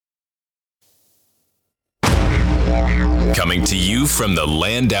Coming to you from the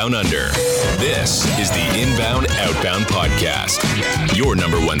land down under, this is the Inbound Outbound Podcast, your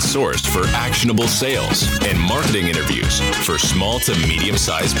number one source for actionable sales and marketing interviews for small to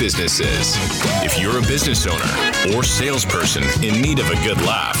medium-sized businesses. If you're a business owner or salesperson in need of a good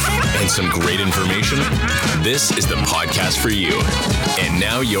laugh and some great information, this is the podcast for you. And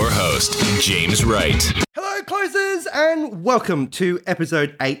now your host, James Wright. Hello, closers, and welcome to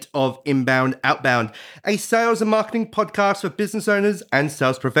episode 8 of Inbound Outbound, a sales and marketing podcast for business owners and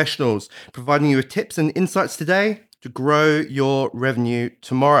sales professionals, providing you with tips and insights today to grow your revenue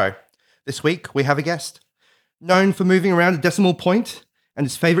tomorrow. This week, we have a guest known for moving around a decimal point and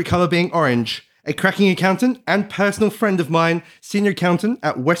his favorite color being orange, a cracking accountant and personal friend of mine, senior accountant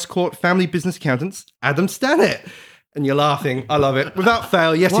at Westcourts Family Business Accountants, Adam Stannett. And you're laughing. I love it. Without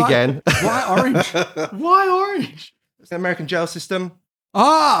fail, yet again. Why orange? Why orange? It's the American jail system.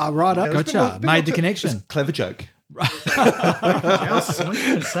 Ah, right. Yeah, Gotcha. Made the connection. It's a clever joke. Jail system, what are you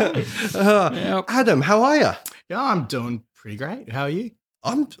going to say? Adam, how are you? Yeah, I'm doing pretty great. How are you?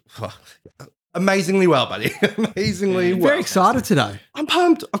 I'm amazingly well, buddy. Amazingly well. Very excited today. I'm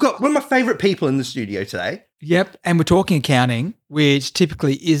pumped. I've got one of my favorite people in the studio today. Yep. And we're talking accounting, which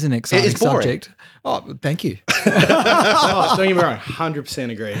typically is an exciting subject. Oh, thank you. Don't get me wrong,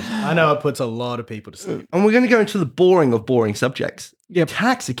 100% agree. I know it puts a lot of people to sleep. And we're going to go into the boring of boring subjects. Yep.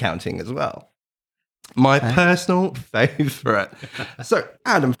 Tax accounting as well. My personal favorite. So,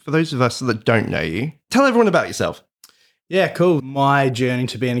 Adam, for those of us that don't know you, tell everyone about yourself. Yeah, cool. My journey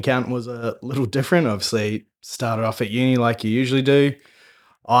to be an accountant was a little different. Obviously, started off at uni like you usually do.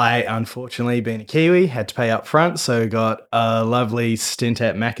 I, unfortunately, being a Kiwi, had to pay up front, so got a lovely stint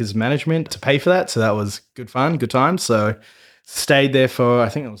at Macca's Management to pay for that. So that was good fun, good time. So stayed there for, I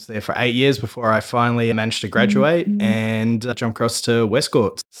think I was there for 8 years before I finally managed to graduate and jump across to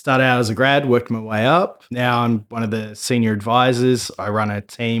Westcourts. Started out as a grad, worked my way up. Now I'm one of the senior advisors. I run a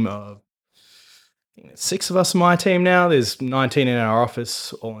team of 6 of us in my team now. There's 19 in our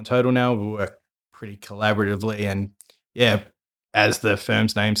office all in total now. We work pretty collaboratively and yeah, as the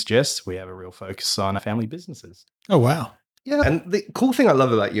firm's name suggests, we have a real focus on family businesses. Oh, wow. Yeah. And the cool thing I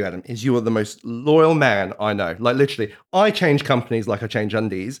love about you, Adam, is you are the most loyal man I know. Like literally, I change companies like I change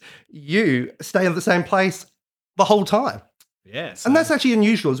undies. You stay in the same place the whole time. Yeah. And that's actually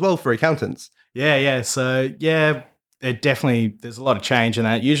unusual as well for accountants. Yeah. So yeah, there's a lot of change in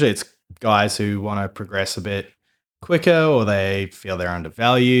that. Usually it's guys who want to progress a bit quicker or they feel they're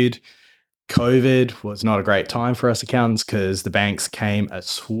undervalued. COVID was not a great time for us accountants because the banks came a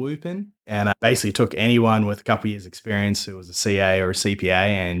swooping and basically took anyone with a couple of years experience who was a CA or a CPA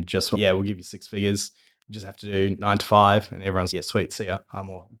and just, we'll give you 6 figures. You just have to do 9 to 5 and everyone's, sweet, see ya. I'm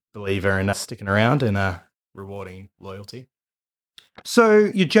a believer in sticking around and rewarding loyalty.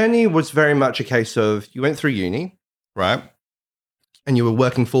 So your journey was very much a case of you went through uni, right? And you were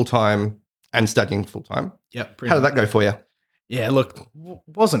working full-time and studying full-time. Yep. How did that go for you? Yeah, look,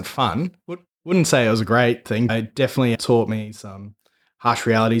 wasn't fun. Wouldn't say it was a great thing. It definitely taught me some harsh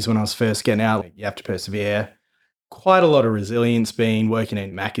realities when I was first getting out. You have to persevere. Quite a lot of resilience being working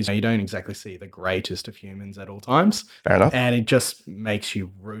in Macca's. You don't exactly see the greatest of humans at all times. Fair enough. And it just makes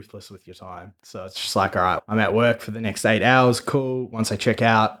you ruthless with your time. So it's just like, all right, I'm at work for the next 8 hours. Cool. Once I check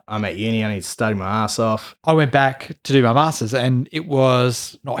out, I'm at uni. I need to study my ass off. I went back to do my master's and it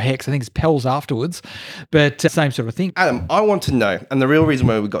was not HECS, I think it's Pels afterwards, but same sort of thing. Adam, I want to know, and the real reason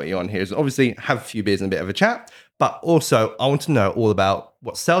why we got you on here is obviously have a few beers and a bit of a chat, but also I want to know all about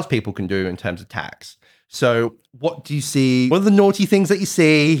what salespeople can do in terms of tax. So what do you see? What are the naughty things that you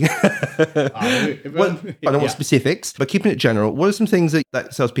see? I don't want specifics, but keeping it general, what are some things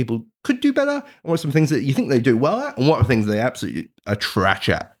that salespeople could do better? And what are some things that you think they do well at? And what are things they absolutely are trash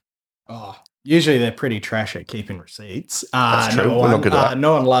at? Oh, usually they're pretty trash at keeping receipts. That's true. We're not good at that.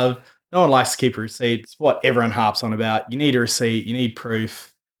 No one likes to keep a receipt. It's what everyone harps on about. You need a receipt. You need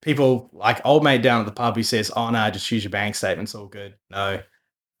proof. People like old mate down at the pub who says, oh no, just use your bank statement. It's all good. No.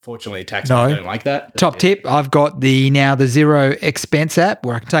 Fortunately, tax people don't like that. Top tip, I've got the Xero expense app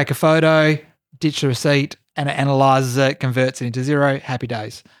where I can take a photo, ditch the receipt, and it analyzes it, converts it into Xero. Happy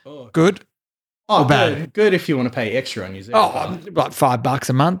days. Oh, good. Oh, or bad? Good if you want to pay extra on your Xero. Oh, like $5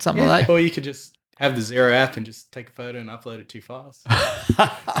 a month, something like that. Or you could just have the Xero app and just take a photo and upload it 2 files.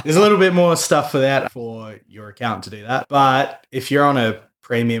 There's a little bit more stuff for that for your accountant to do that. But if you're on a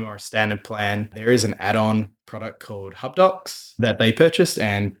premium or a standard plan, there is an add-on product called HubDocs that they purchased,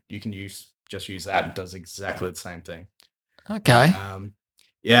 and you can use that. It does exactly the same thing. Okay.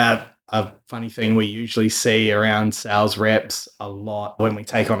 A funny thing we usually see around sales reps a lot when we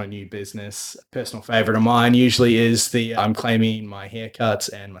take on a new business, personal favorite of mine usually is I'm claiming my haircuts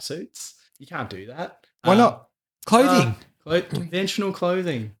and my suits. You can't do that. Why not? Clothing. Conventional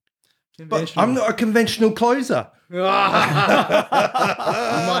clothing. But I'm not a conventional closer. You might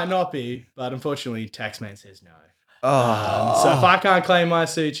not be, but unfortunately, Taxman says no. So if I can't claim my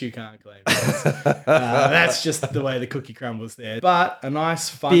suit, you can't claim yours. That's just the way the cookie crumbles there. But a nice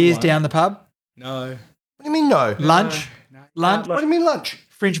fun Beers one. down the pub. No. What do you mean no? Lunch. No. Lunch. What do you mean lunch?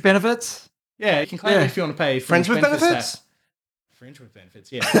 Fringe benefits. Yeah, you can claim it if you want to pay Friends with benefits? Fringe with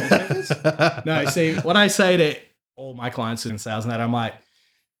benefits, yeah. Fringe benefits? No, see, when I say to all my clients in sales and that, I'm like,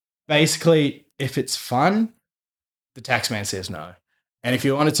 basically, if it's fun, the taxman says no. And if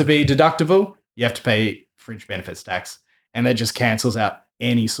you want it to be deductible, you have to pay fringe benefits tax. And that just cancels out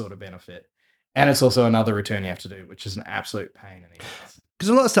any sort of benefit. And it's also another return you have to do, which is an absolute pain in the ass. Because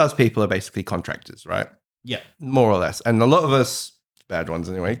a lot of salespeople are basically contractors, right? Yeah. More or less. And a lot of us, bad ones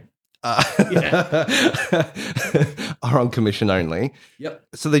anyway, are on commission only. Yep.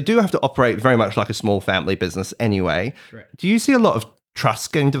 So they do have to operate very much like a small family business anyway. Correct. Do you see a lot of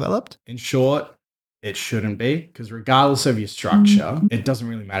trust getting developed? In short, it shouldn't be, because regardless of your structure, it doesn't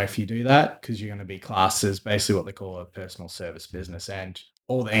really matter if you do that, because you're going to be classed as basically what they call a personal service business, and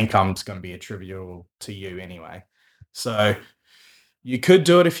all the income's going to be attributable to you anyway. So you could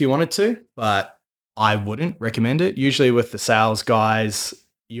do it if you wanted to, but I wouldn't recommend it. Usually with the sales guys,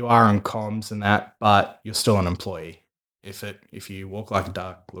 you are on comms and that, but you're still an employee. If you walk like a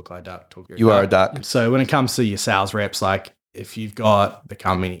duck, look like a duck, talk like a duck. You are a duck. So when it comes to your sales reps, like if you've got the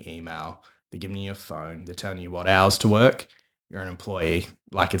company email, they're giving you your phone, they're telling you what hours to work, you're an employee,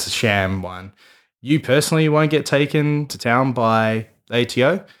 like it's a sham one. You personally won't get taken to town by the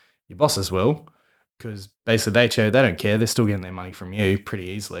ATO. Your bosses will, because basically the ATO, they don't care. They're still getting their money from you pretty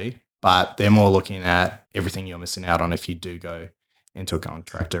easily, but they're more looking at everything you're missing out on if you do go into a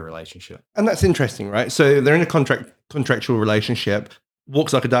contractor relationship. And that's interesting, right? So they're in a contractual relationship.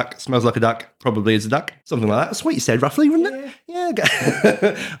 Walks like a duck, smells like a duck, probably is a duck, something like that. That's what you said roughly, wasn't it?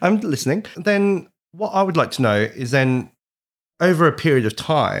 Yeah. I'm listening. Then what I would like to know is then over a period of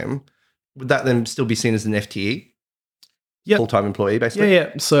time, would that then still be seen as an FTE? Yep. Full-time employee, basically?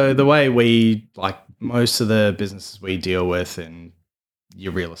 Yeah. So the way we, like most of the businesses we deal with in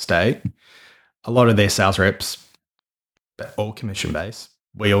your real estate, a lot of their sales reps, all commission-based,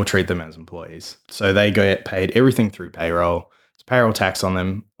 we all treat them as employees. So they get paid everything through payroll. It's payroll tax on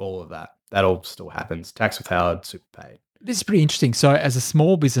them, all of that. That all still happens. Tax withheld, super paid. This is pretty interesting. So as a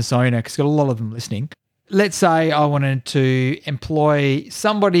small business owner, because got a lot of them listening, let's say I wanted to employ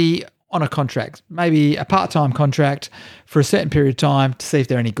somebody on a contract, maybe a part-time contract for a certain period of time to see if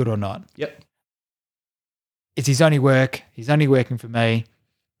they're any good or not. Yep. It's his only work. He's only working for me.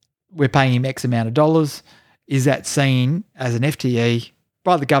 We're paying him X amount of dollars. Is that seen as an FTE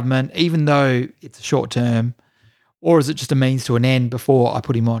by the government, even though it's a short term, or is it just a means to an end before I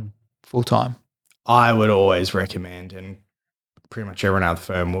put him on full-time? I would always recommend, and pretty much everyone out of the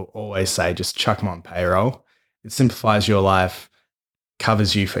firm will always say, just chuck them on payroll. It simplifies your life,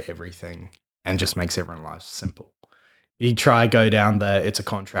 covers you for everything, and just makes everyone's life simple. You try go down the it's a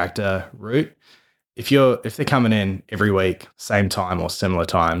contractor route. If they're coming in every week, same time or similar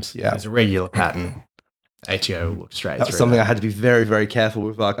times, there's a regular pattern. ATO will look straight. That's something I had to be very, very careful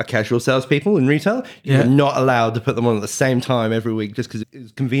with our casual salespeople in retail. You're not allowed to put them on at the same time every week just because it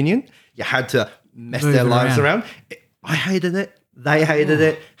was convenient. You had to mess their lives around. I hated it. They hated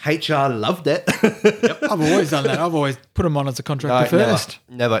it. HR loved it. I've always done that. I've always put them on as a contractor first.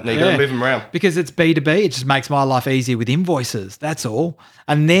 Never. No, you got to move them around. Because it's B2B. It just makes my life easier with invoices. That's all.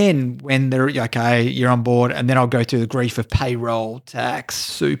 And then when they're, okay, you're on board, and then I'll go through the grief of payroll, tax,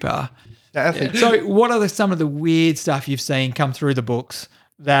 super. So what are some of the weird stuff you've seen come through the books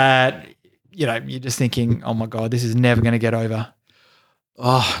that, you're just thinking, oh my God, this is never going to get over?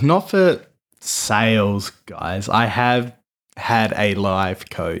 Oh, not for sales, guys. I have had a live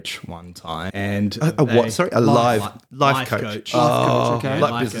coach one time. And what? Sorry? A live coach. Okay.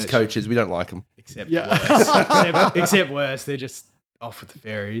 Like business coaches. We don't like them. Except worse. Except worse. They're just off with the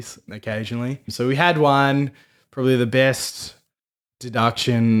fairies occasionally. So we had one, probably the best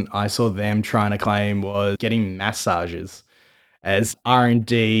deduction I saw them trying to claim was getting massages as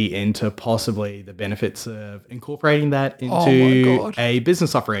R&D into possibly the benefits of incorporating that into a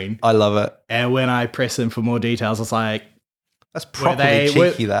business offering. I love it. And when I pressed them for more details, I was like, that's properly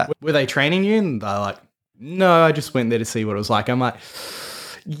cheeky, that. Were they training you? And they're like, no, I just went there to see what it was like. I'm like,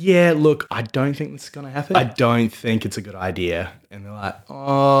 yeah, look, I don't think this is going to happen. I don't think it's a good idea. And they're like,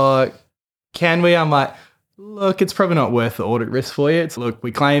 oh, can we? I'm like, look, it's probably not worth the audit risk for you. Look,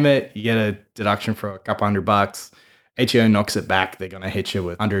 we claim it. You get a deduction for a couple $100. ATO knocks it back. They're going to hit you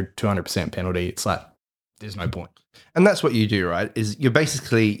with 200% penalty. It's like, there's no point. And that's what you do, right? Is you're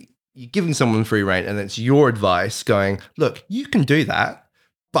basically you're giving someone free rein and it's your advice going, look, you can do that,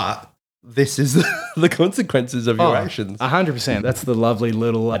 but this is the consequences of your actions. 100%. That's the lovely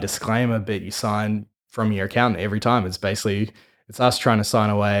little disclaimer bit you sign from your accountant every time. It's basically, it's us trying to sign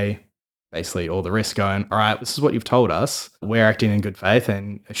away basically all the risk going, all right, this is what you've told us. We're acting in good faith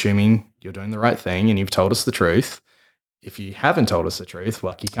and assuming you're doing the right thing and you've told us the truth. If you haven't told us the truth,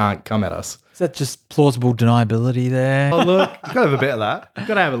 well, you can't come at us. Is that just plausible deniability there? Oh, look, you've got to have a bit of that. You've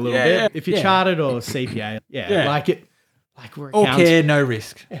got to have a little bit. If you're chartered or CPA, like we're all care, no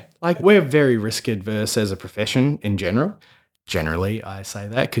risk. Yeah. Like we're very risk adverse as a profession in general. Generally, I say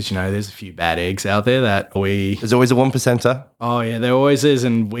that because, there's a few bad eggs out there that There's always a 1%er. Oh, yeah, there always is.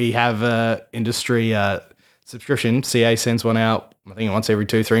 And we have a industry subscription. CA sends one out, I think once every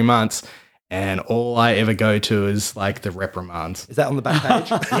 2-3 months. And all I ever go to is like the reprimands. Is that on the back page?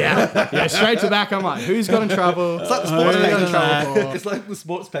 Yeah, straight to the back. I'm like, who's got in trouble? It's like the sports pages. It's like the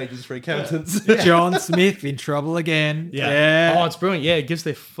sports pages for accountants. John Smith in trouble again. Yeah. Oh, it's brilliant. Yeah, it gives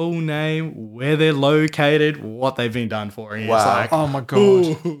their full name, where they're located, what they've been done for. And wow. It's like, oh my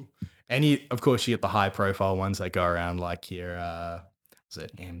God. And of course, you get the high profile ones that go around like here, was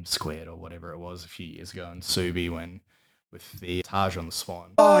it M Squared or whatever it was a few years ago in Subi with the Taj on the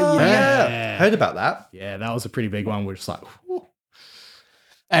Swan. Oh, yeah. Heard about that. Yeah, that was a pretty big one. We're just like, whew.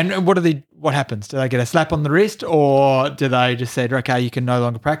 And what happens? Do they get a slap on the wrist or do they just say, okay, you can no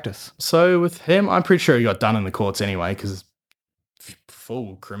longer practice? So with him, I'm pretty sure he got done in the courts anyway because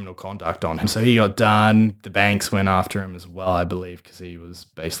full criminal conduct on him. So he got done. The banks went after him as well, I believe, because he was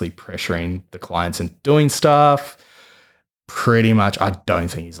basically pressuring the clients into doing stuff. Pretty much, I don't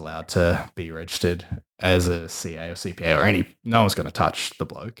think he's allowed to be registered as a CA or CPA or no one's going to touch the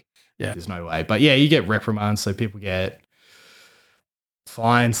bloke. Yeah. There's no way. But yeah, you get reprimands. So people get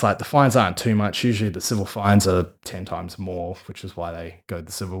fines. Like the fines aren't too much. Usually the civil fines are 10 times more, which is why they go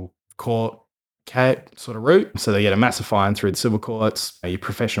the civil court sort of route. So they get a massive fine through the civil courts. Your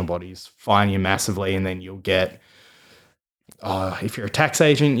professional bodies fine you massively, and then you'll get, if you're a tax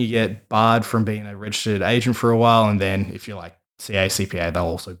agent, you get barred from being a registered agent for a while. And then if you're like CA, CPA, they'll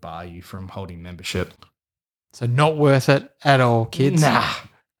also bar you from holding membership. So not worth it at all, kids? Nah,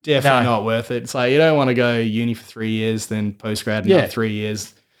 definitely not worth it. It's like you don't want to go uni for 3 years, then postgrad another 3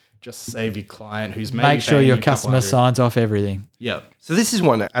 years just to save your client who's maybe make sure your customer signs off everything. Yep. So this is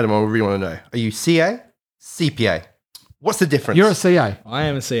one, Adam, I really want to know. Are you CA, CPA? What's the difference? You're a CA. I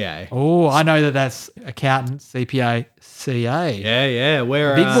am a CA. Oh, I know that's accountant, CPA, CA. Yeah.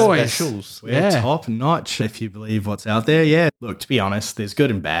 We're big boys. Specials. We're top notch, if you believe what's out there. Yeah. Look, to be honest, there's good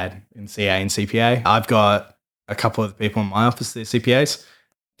and bad in CA and CPA. I've got a couple of people in my office, they're CPAs,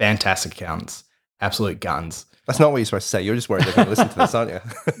 fantastic accountants, absolute guns. That's not what you're supposed to say. You're just worried they're going to listen to this, aren't you?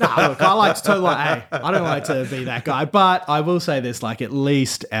 No, look, I like to totally, I don't like to be that guy, but I will say this, like at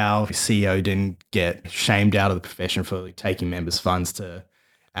least our CEO didn't get shamed out of the profession for taking members' funds to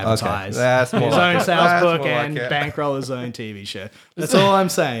advertise That's more his like own it. sales That's book more and like it. bankroll his own TV show. That's all I'm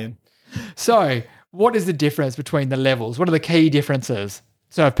saying. So what is the difference between the levels? What are the key differences?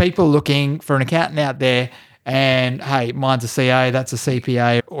 So if people are looking for an accountant out there and, hey, mine's a CA, that's a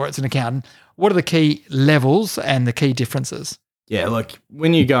CPA, or it's an accountant, what are the key levels and the key differences? Yeah, look,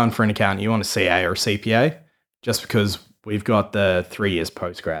 when you're going for an accountant, you want a CA or a CPA just because we've got the 3 years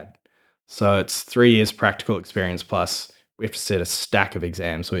post-grad. So it's 3 years practical experience plus we have to set a stack of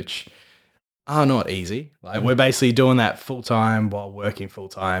exams, which are not easy. Like we're basically doing that full-time while working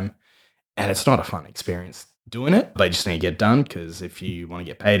full-time, and it's not a fun experience doing it, but you just need to get it done because if you want to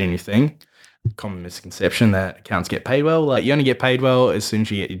get paid anything, common misconception that accountants get paid well. Like you only get paid well as soon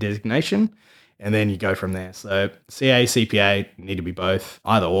as you get your designation, and then you go from there. So CA, CPA need to be both,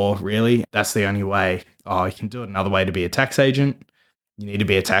 either or really. That's the only way. You can do it another way to be a tax agent. You need to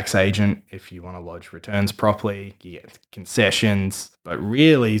be a tax agent if you want to lodge returns properly. You get concessions, but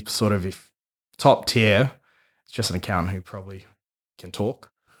really sort of if top tier, it's just an accountant who probably can talk.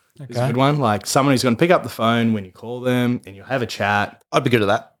 Is a good one. Like someone who's going to pick up the phone when you call them and you'll have a chat. I'd be good at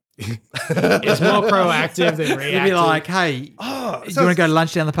that. It's more proactive than reactive. You'd be like, hey, do you want to go to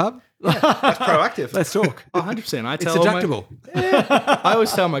lunch down the pub? That's proactive. Let's talk. 100%. It's deductible. I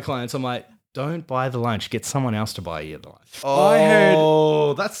always tell my clients, I'm like, don't buy the lunch. Get someone else to buy you the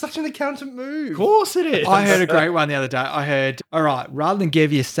lunch. That's such an accountant move. Of course it is. I heard a great one the other day. I heard, all right, rather than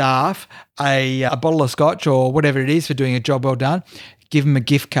give your staff a bottle of scotch or whatever it is for doing a job well done, give them a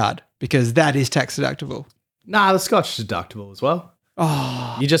gift card because that is tax deductible. Nah, the scotch is deductible as well.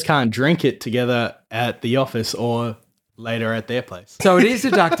 Oh, You just can't drink it together at the office or later at their place. so it is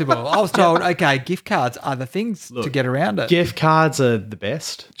deductible. I was told, okay, gift cards are the things to get around it. Gift cards are the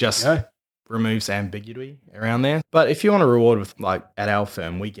best. Just removes ambiguity around there. But if you want to reward with, like, at our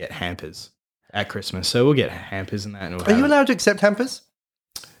firm, we get hampers at Christmas. So we'll get hampers and that. And Are you allowed to accept hampers?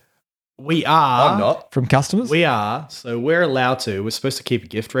 We are. I'm not. From customers? We are. So we're allowed to. We're supposed to keep a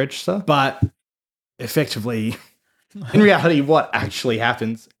gift register. But effectively, in reality, what actually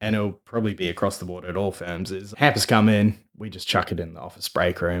happens, and it'll probably be across the board at all firms, is hampers come in, we just chuck it in the office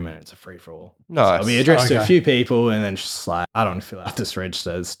break room, and it's a free-for-all. Nice. So it'll be addressed to a few people, and then just like, I don't want to fill out this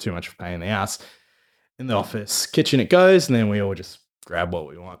register. It's too much of a pain in the ass. In the office kitchen it goes, and then we all just grab what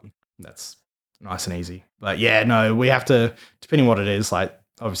we want. That's nice and easy. But yeah, no, we have to, depending on what it is, like,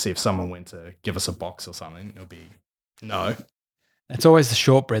 obviously if someone went to give us a box or something, it'll be no. It's always the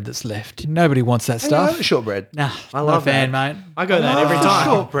shortbread that's left. Nobody wants that stuff. I love the shortbread. Nah, I not love a fan, that. mate. I go that every the time.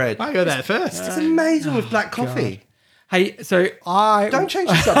 shortbread. I go that first. It's amazing with black coffee. Hey, so I... Don't change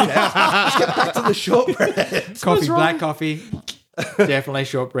the subject. Let's get back to the shortbread. Coffee, black coffee. Definitely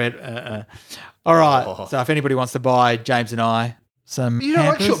shortbread. All right. So if anybody wants to buy James and I some You don't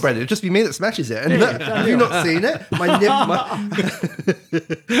hampers, like shortbread. It'll just be me that smashes it. And have you not seen it?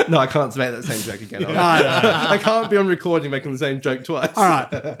 No, I can't make that same joke again. I can't be on recording making the same joke twice. All right.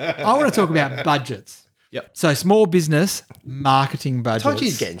 I want to talk about budgets. Yep. So small business marketing budgets. I told you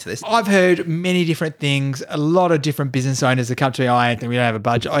you'd get into this. I've heard many different things. A lot of different business owners that come to me, Anthony, we don't have a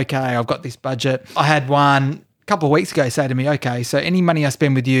budget. Okay, I've got this budget. I had one a couple of weeks ago say to me, okay, so any money I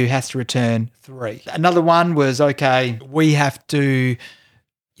spend with you has to return 3. Another one was, okay, we have to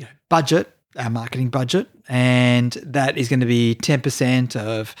budget, our marketing budget, and that is going to be 10%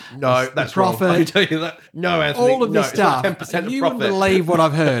 of No, the that's profit. wrong. I can tell you that. No, Anthony. All of this stuff. 10% of You profit. wouldn't believe what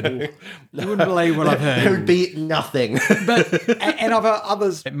I've heard. You wouldn't believe what I've It heard. would be nothing. But and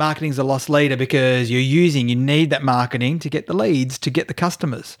others, marketing's a lost leader because you need that marketing to get the leads, to get the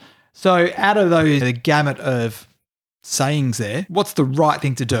customers. So out of the gamut of sayings there, what's the right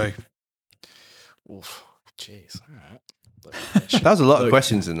thing to do? Oof, jeez. All right. That was a lot of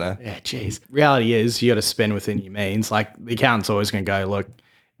questions in there. Yeah, jeez. Reality is you got to spend within your means. Like the accountant's always going to go, look,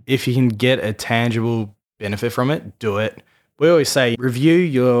 if you can get a tangible benefit from it, do it. We always say review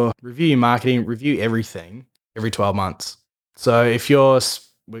your marketing, review everything every 12 months. So if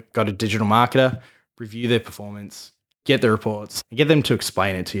we've got a digital marketer, review their performance, get the reports, and get them to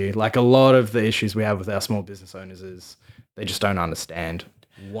explain it to you. Like a lot of the issues we have with our small business owners is they just don't understand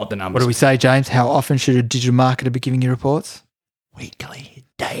what the numbers What do we say, James? How often should a digital marketer be giving you reports? Weekly,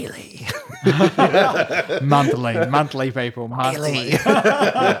 daily. Monthly, people. Monthly.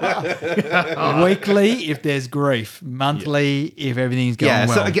 Weekly if there's grief. Monthly if everything's going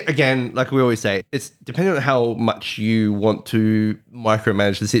well. So again, like we always say, it's depending on how much you want to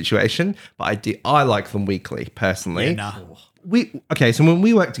micromanage the situation. But I like them weekly, personally. Yeah, So when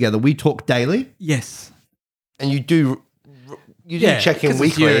we work together, we talk daily, yes. and you do check in 'cause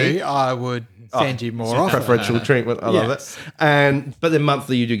it's weekly. you, I would send you more often. Preferential treatment. I love Yes. it. But then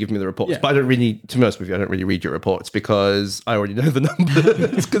monthly, you do give me the reports. Yeah. But I don't really, to be honest with you, I don't really read your reports because I already know the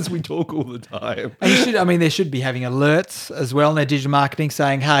numbers because we talk all the time. And they should be having alerts as well in their digital marketing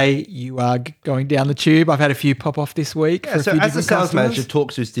saying, hey, you are going down the tube. I've had a few pop off this week. Yeah, so as a sales manager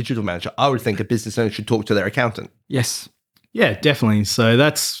talks to his digital manager, I would think a business owner should talk to their accountant. Yes. Yeah, definitely. So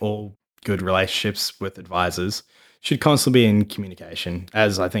that's all good relationships with advisors. Should constantly be in communication,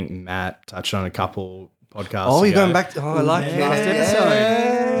 as I think Matt touched on a couple podcasts Oh, you're ago. going back to, I like it. Last episode.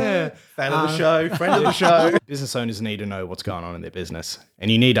 Yeah. Fan of the show, friend of the show. Business owners need to know what's going on in their business,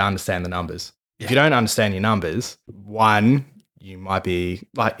 and you need to understand the numbers. If you don't understand your numbers, one, you might be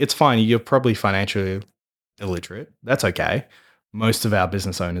like, it's fine. You're probably financially illiterate. That's okay. Most of our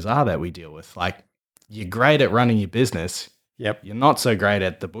business owners are that we deal with. Like, you're great at running your business. Yep. You're not so great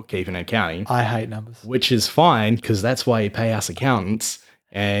at the bookkeeping and accounting, I hate numbers. which is fine because that's why you pay us accountants,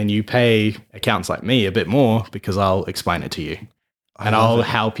 and you pay accountants like me a bit more because I'll explain it to you and I'll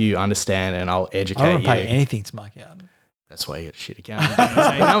help you understand and I'll educate I don't you. pay anything to my accountant. That's why you get a shit accountant.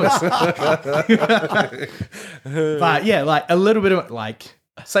 But yeah, like a little bit of like,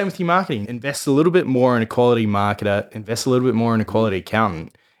 same with your marketing. Invest a little bit more in a quality marketer, invest a little bit more in a quality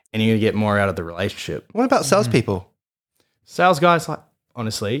accountant, and you're going to get more out of the relationship. What about salespeople? Sales guys, like,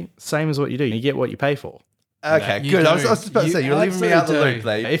 honestly, same as what you do. You get what you pay for. Okay, You good. I do. was just about to say, you're leaving me out the absolutely loop,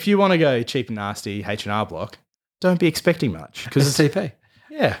 Lee. If you want to go cheap and nasty H&R block, don't be expecting much. Because STP.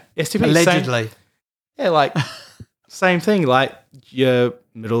 yeah, STP. Allegedly. Yeah, like same thing. Like you're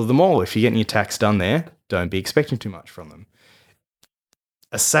middle of the mall. If you're getting your tax done there, don't be expecting too much from them.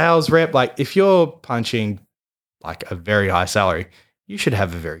 A sales rep, like if you're punching like a very high salary, you should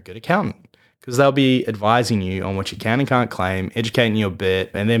have a very good accountant because they'll be advising you on what you can and can't claim, educating you a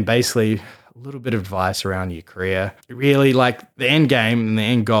bit, and then basically a little bit of advice around your career. Really, like the end game and the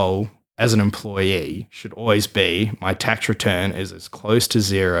end goal as an employee should always be my tax return is as close to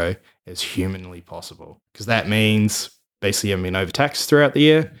zero as humanly possible. Because that means basically you haven't been overtaxed throughout the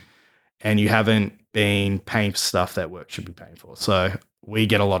year and you haven't been paying for stuff that work should be paying for. So we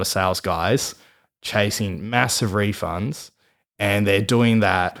get a lot of sales guys chasing massive refunds, and they're doing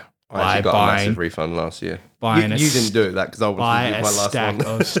that I got a massive refund last year. You didn't do that because I was buy my a last stack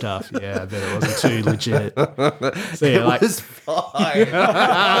one. of stuff. Yeah, but it wasn't too legit. So yeah, It was fine.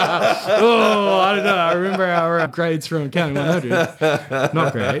 Oh, I don't know. I remember our grades from Accounting 100.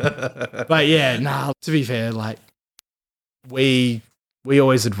 Not great. But yeah, to be fair, like we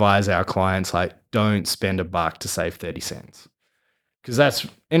always advise our clients, like, don't spend $1 to save 30 cents. Because that's,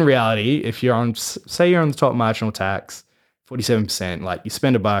 in reality, if you're on, say you're on the top marginal tax, 47%, like you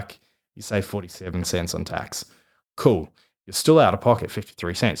spend $1, you save 47 cents on tax. Cool. You're still out of pocket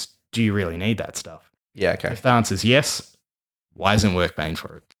 53 cents. Do you really need that stuff? Yeah, okay. If the answer is yes, why isn't it worth paying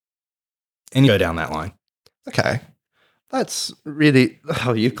for it? And you go down that line. Okay. That's really,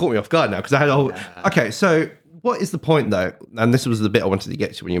 you caught me off guard now because I had a whole, okay, so what is the point though? And this was the bit I wanted to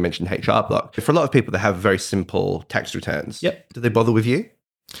get to when you mentioned HR block. For a lot of people, they have very simple tax returns. Yep. Do they bother with you?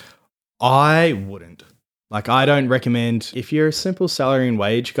 I wouldn't. Like, I don't recommend, if you're a simple salary and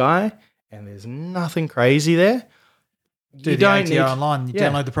wage guy and there's nothing crazy there, Do the ATO online. You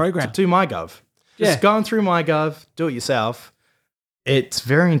download the program. Do MyGov. Just going through MyGov, do it yourself. It's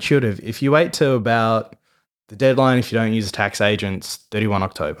very intuitive. If you wait till about the deadline, if you don't use a tax agent, 31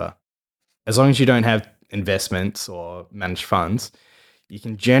 October, as long as you don't have investments or managed funds, you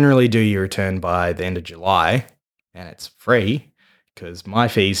can generally do your return by the end of July, and it's free because my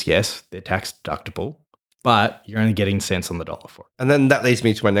fees, yes, they're tax deductible, but you're only getting cents on the dollar for it. And then that leads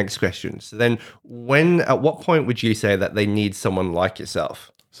me to my next question. So then at what point would you say that they need someone like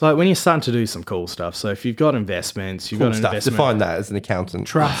yourself? So like when you're starting to do some cool stuff, so if you've got investments, you've got an investment. Define that as an accountant.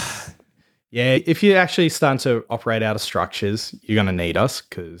 Trust. Yeah, if you're actually starting to operate out of structures, you're going to need us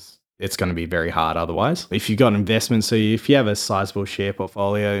because it's going to be very hard otherwise. If you've got investments, so if you have a sizable share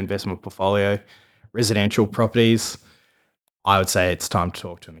portfolio, investment portfolio, residential properties, I would say it's time to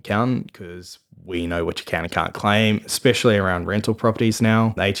talk to an accountant because we know what you can and can't claim, especially around rental properties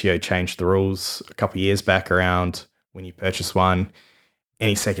now. The ATO changed the rules a couple of years back around when you purchase one,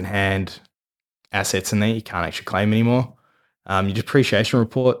 any secondhand assets in there, you can't actually claim anymore. Your depreciation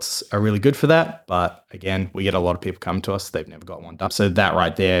reports are really good for that. But again, we get a lot of people come to us, they've never got one done. So that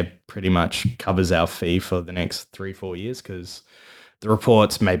right there pretty much covers our fee for the next 3-4 years because the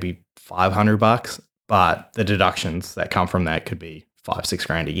reports may be $500, but the deductions that come from that could be $5-6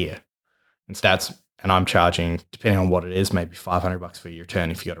 grand a year. And I'm charging, depending on what it is, maybe $500 for your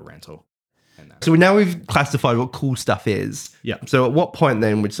return if you got a rental. So now we've classified what cool stuff is. Yeah. So at what point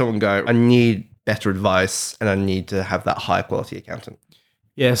then would someone go, I need better advice and I need to have that high quality accountant?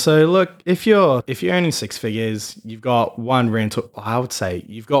 Yeah. So look, if you're earning 6 figures, you've got one rental. I would say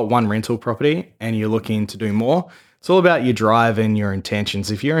you've got one rental property and you're looking to do more. It's all about your drive and your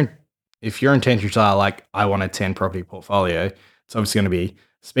intentions. If your intentions are like, I want a 10 property portfolio, it's obviously going to be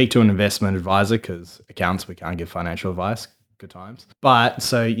speak to an investment advisor because accountants, we can't give financial advice. Good times. But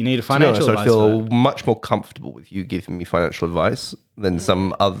so you need a financial advisor. I feel much more comfortable with you giving me financial advice than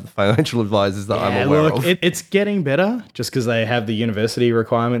some other financial advisors that I'm aware of. It's getting better just because they have the university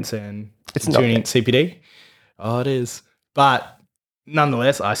requirements and it's tuning CPD. Oh, it is. But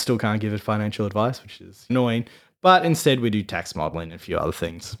nonetheless, I still can't give it financial advice, which is annoying. But instead, we do tax modeling and a few other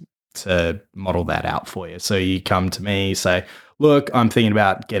things to model that out for you. So you come to me, say, look, I'm thinking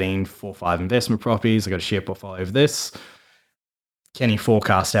about getting 4 or 5 investment properties. I've got a share portfolio of this. Can you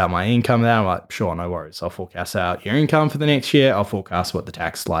forecast out my income there? I'm like, sure, no worries. I'll forecast out your income for the next year. I'll forecast what the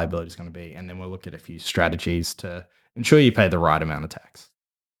tax liability is going to be. And then we'll look at a few strategies to ensure you pay the right amount of tax.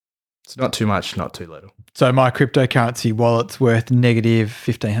 It's not too much, not too little. So my cryptocurrency wallet's worth negative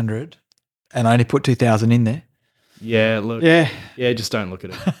 1,500 and I only put 2,000 in there. Yeah, look. Yeah, just don't look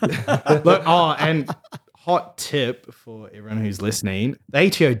at it. Look, and hot tip for everyone who's listening, the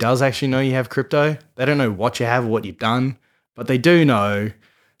ATO does actually know you have crypto. They don't know what you have or what you've done. But they do know,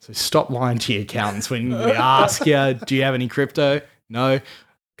 so stop lying to your accountants when we ask you, do you have any crypto? No,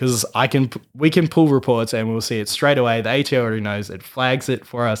 because we can pull reports and we'll see it straight away. The ATO already knows, it flags it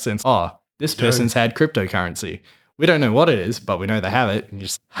for us and this person's had cryptocurrency. We don't know what it is, but we know they have it. And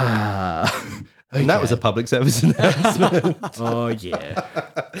just, And that was a public service announcement. Oh, yeah.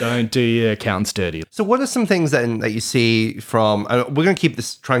 Don't do your accounts dirty. So what are some things then that you see from, we're going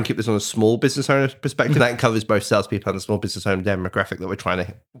to try and keep this on a small business owner perspective. That covers both salespeople and the small business owner demographic that we're trying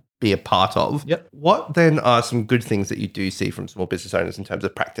to be a part of. Yep. What then are some good things that you do see from small business owners in terms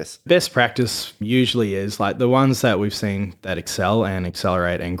of practice? Best practice usually is like the ones that we've seen that excel and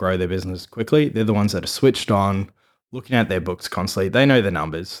accelerate and grow their business quickly. They're the ones that are switched on, looking at their books constantly. They know the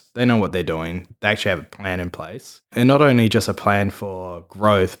numbers. They know what they're doing. They actually have a plan in place. And not only just a plan for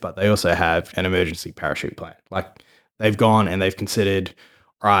growth, but they also have an emergency parachute plan. Like they've gone and they've considered,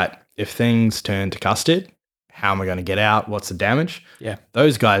 all right, if things turn to custard, how am I going to get out? What's the damage? Yeah.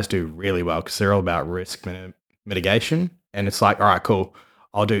 Those guys do really well because they're all about risk mitigation. And it's like, all right, cool.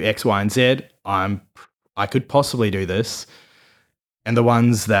 I'll do X, Y, and Z. I could possibly do this. And the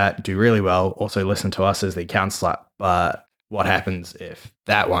ones that do really well also listen to us as the accountants, like, but what happens if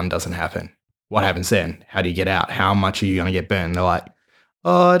that one doesn't happen? What happens then? How do you get out? How much are you going to get burned? They're like,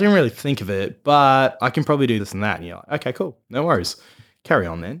 oh, I didn't really think of it, but I can probably do this and that. And you're like, okay, cool. No worries. Carry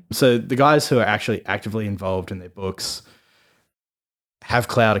on then. So the guys who are actually actively involved in their books have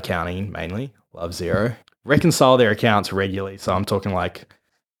cloud accounting mainly, love Xero, reconcile their accounts regularly. So I'm talking like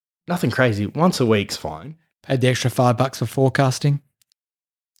nothing crazy. Once a week's fine. Paid the extra $5 for forecasting.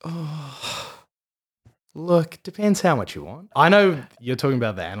 Oh, look, depends how much you want. I know you're talking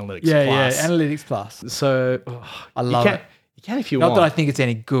about the Analytics Plus. Yeah, Analytics Plus. So I love it. You can if you Not want. that I think it's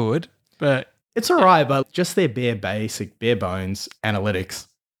any good, but It's all right, but just their bare bones analytics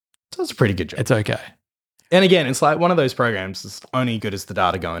does a pretty good job. it's okay. And again, it's like one of those programs that's only good as the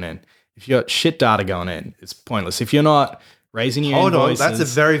data going in. If you got shit data going in, it's pointless. If you're not raising your invoices. Hold on,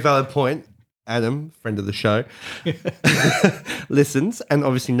 that's a very valid point. Adam, friend of the show, listens and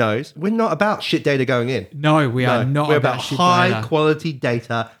obviously knows we're not about shit data going in. No, we are not We're about about shit high data. quality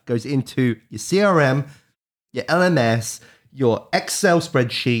data goes into your CRM, your LMS, your Excel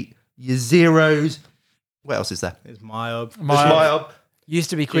spreadsheet, your zeros. What else is there? There's MyOb. MyOb.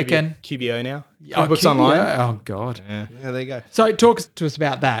 Used to be Quicken. QBO now. Oh, QuickBooks QBO. Online. Oh, God. Yeah. Yeah, there you go. So talk to us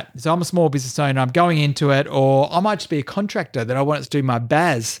about that. So I'm a small business owner. I'm going into it, or I might just be a contractor that I want to do my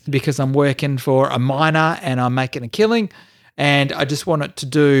BAS because I'm working for a miner and I'm making a killing and I just want it to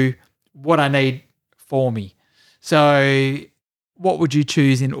do what I need for me. So what would you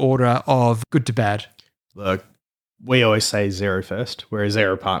choose in order of good to bad? Look, we always say Xero first. We're a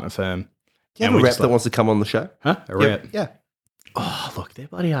Xero partner firm. Do you have a rep that wants to come on the show? Huh? A rep? Yeah. Oh, look, they're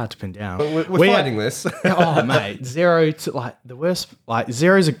bloody hard to pin down. We're finding this. Oh, mate, Xero to like the worst. Like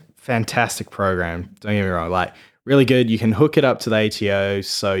Xero's a fantastic program. Don't get me wrong. Like really good. You can hook it up to the ATO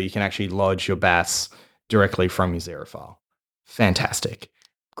so you can actually lodge your BAS directly from your Xero file. Fantastic.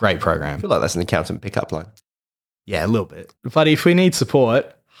 Great I program. feel like that's an accountant pickup line. Yeah, a little bit. But if we need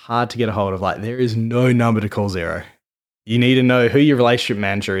support, hard to get a hold of. Like there is no number to call Xero. You need to know who your relationship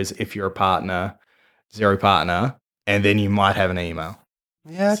manager is if you're a partner, Xero partner, and then you might have an email.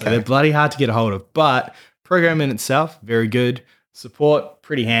 Yeah, So they're bloody hard to get a hold of. But program in itself, very good. Support,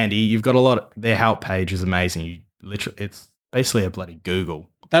 pretty handy. You've got a lot of their help page is amazing. You literally, it's basically a bloody Google.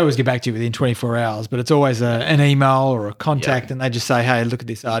 They always get back to you within 24 hours, but it's always an email or a contact Yeah. and they just say, hey, look at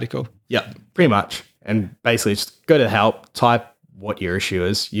this article. Yeah, pretty much. And basically just go to help, type what your issue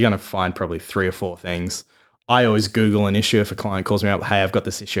is. You're going to find probably 3 or 4 things. I always Google an issue if a client calls me up, hey, I've got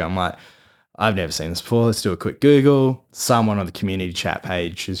this issue. I'm like, I've never seen this before. Let's do a quick Google. Someone on the community chat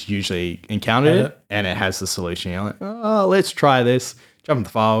page has usually encountered it and it has the solution. You're like, oh, let's try this. Jump in the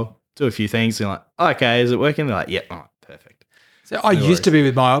file, do a few things. You're like, okay, is it working? They're like, yeah, all right, perfect. So I used to be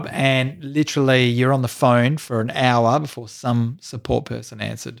with MyOb and literally you're on the phone for an hour before some support person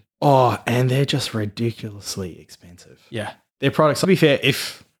answered. Oh, and they're just ridiculously expensive. Yeah. Their products, to be fair,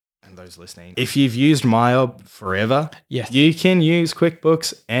 and those listening, if you've used MyOb forever, Yes. you can use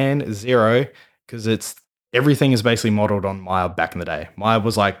QuickBooks and Xero because everything is basically modeled on MyOb back in the day. MyOb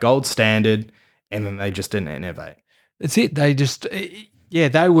was like gold standard and then they just didn't innovate. That's it. They just,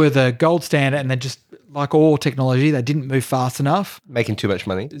 they were the gold standard and they just, like all technology, they didn't move fast enough. Making too much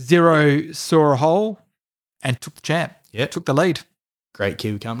money. Xero saw a hole and took the champ. Yep. Took the lead. Great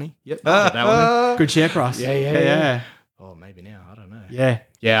Kiwi company. Yep. That one. Good share price. Yeah. Oh, maybe now. I don't know. Yeah.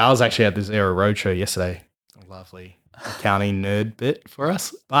 Yeah, I was actually at the Xero Roadshow yesterday. A lovely accounting nerd bit for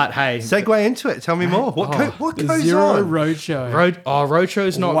us. But hey. Segue into it. Tell me more. What The goes Xero on? Roadshow.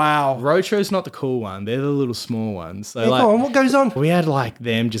 Roadshow's not. Wow. Roadshow's not the cool one. They're the little small ones. So Yeah, go on. What goes on? we had like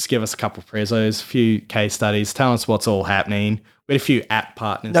them just give us a couple of prezos, a few case studies, tell us what's all happening. We had a few app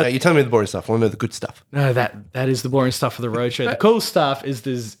partners. No, you tell me the boring stuff. I want to know the good stuff. No, that is the boring stuff for the roadshow. The cool stuff is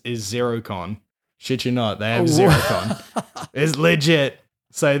ZeroCon. Shit you not, they have ZeroCon. It's legit.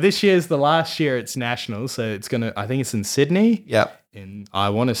 So this year's the last year it's national. So it's I think it's in Sydney. Yep. I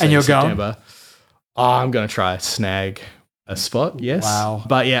want to say And you're September. Oh, I'm going to try snag a spot. Yes. Wow.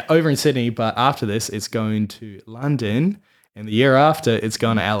 But yeah, over in Sydney. But after this, it's going to London And the year after, it's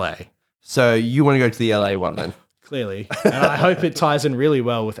gone to LA. So you want to go to the LA one then? Clearly. And I hope it ties in really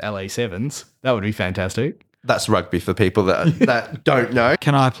well with LA Sevens. That would be fantastic. That's rugby for people that don't know.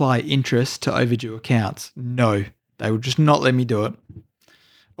 Can I apply interest to overdue accounts? No, they would just not let me do it.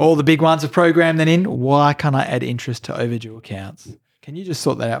 All the big ones are programmed then in. Why can't I add interest to overdue accounts? Can you just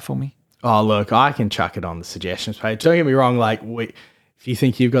sort that out for me? Oh, look, I can chuck it on the suggestions page. Don't get me wrong. Like, if you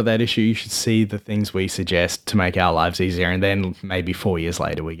think you've got that issue, you should see the things we suggest to make our lives easier. And then maybe 4 years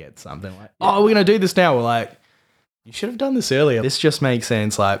later, we get something like, oh, we're going to do this now. We're like, you should have done this earlier. This just makes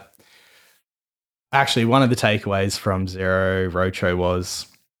sense. Like, actually, one of the takeaways from Xero Roadshow was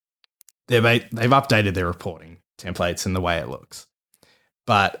they've updated their reporting templates and the way it looks.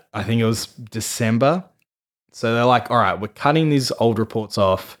 But I think it was December. So they're like, all right, we're cutting these old reports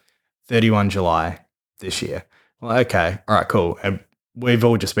off 31 July this year. Well, okay, all right, cool. And we've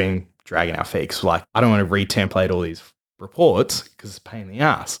all just been dragging our feet. So like, I don't want to re-template all these reports because it's a pain in the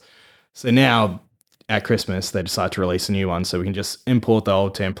ass. So now at Christmas, they decide to release a new one so we can just import the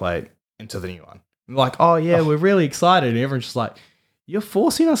old template into the new one. And like, oh yeah, we're really excited. And everyone's just like, you're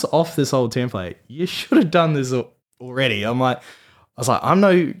forcing us off this old template. You should have done this already. I was like, I'm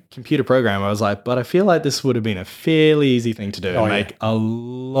no computer programmer. I was like, but I feel like this would have been a fairly easy thing to do and make a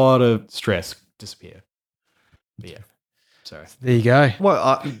lot of stress disappear. But yeah, sorry. There you go.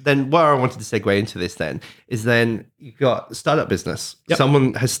 Well, then where I wanted to segue into this then is then you've got a startup business. Yep.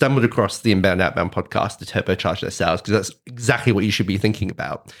 Someone has stumbled across the Inbound Outbound podcast to turbocharge their sales because that's exactly what you should be thinking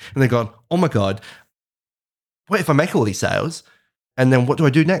about. And they've gone, oh my God, what if I make all these sales? And then what do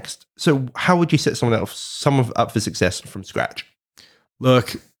I do next? So how would you set someone up for success from scratch?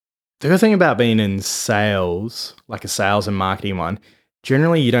 Look, the good thing about being in sales, like a sales and marketing one,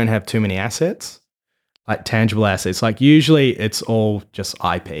 generally you don't have too many assets, like tangible assets. Like usually it's all just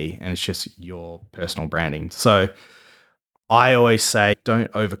IP and it's just your personal branding. So I always say,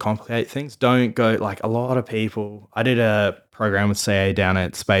 don't overcomplicate things. Don't go like a lot of people. I did a program with CA down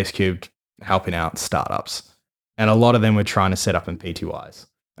at Space Cubed helping out startups. And a lot of them were trying to set up in PTYs.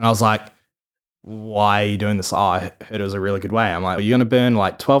 And I was like, why are you doing this? Oh, I heard it was a really good way. I'm like, you're going to burn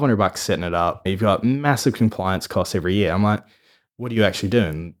like $1,200 setting it up. You've got massive compliance costs every year. I'm like, what are you actually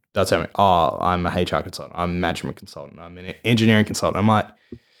doing? They'll tell me, oh, I'm a HR consultant. I'm a management consultant. I'm an engineering consultant. I'm like,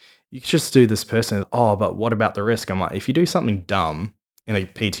 you could just do this person. Oh, but what about the risk? I'm like, if you do something dumb in a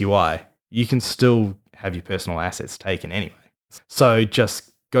PTY, you can still have your personal assets taken anyway. So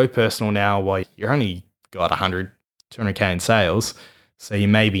just go personal now while you're only got 100, 200K in sales. So you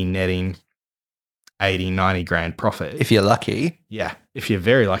may be netting 80, 90 grand profit. If you're lucky. Yeah. If you're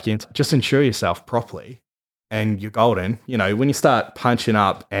very lucky, just insure yourself properly and you're golden. You know, when you start punching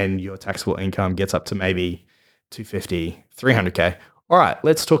up and your taxable income gets up to maybe 250, 300K, all right,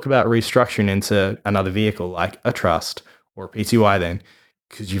 let's talk about restructuring into another vehicle like a trust or a PTY then,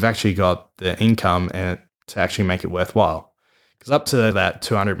 because you've actually got the income and to actually make it worthwhile. Because up to that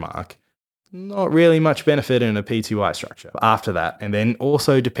 200 mark, not really much benefit in a PTY structure after that. And then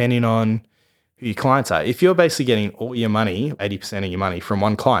also depending on who your clients are. If you're basically getting all your money, 80% of your money from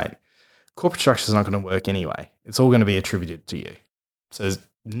one client, corporate structure is not going to work anyway. It's all going to be attributed to you. So there's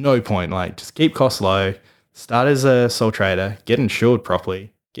no point. Like, just keep costs low, start as a sole trader, get insured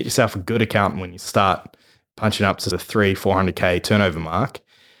properly, get yourself a good accountant when you start punching up to the 300-400K turnover mark.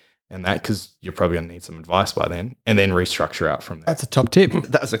 And that, because you're probably going to need some advice by then, and then restructure out from there. That's a top tip.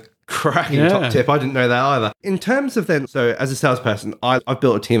 That's a cracking top tip. I didn't know that either. In terms of then, so as a salesperson, I've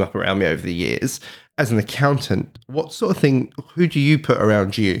built a team up around me over the years. As an accountant, what sort of thing, who do you put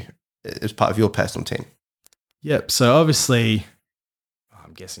around you as part of your personal team? Yep. So obviously,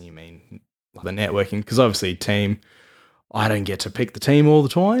 I'm guessing you mean the networking, because obviously team, I don't get to pick the team all the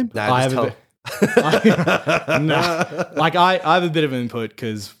time. No, I have a bit of input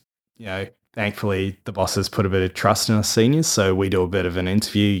because, you know, thankfully the bosses put a bit of trust in us seniors. So we do a bit of an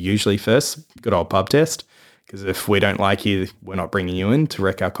interview usually first, good old pub test. Because if we don't like you, we're not bringing you in to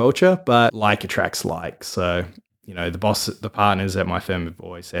wreck our culture. But like attracts like. So, you know, the partners at my firm have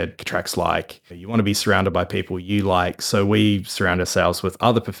always said attracts like. You want to be surrounded by people you like. So we surround ourselves with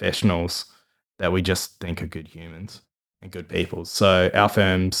other professionals that we just think are good humans and good people. So our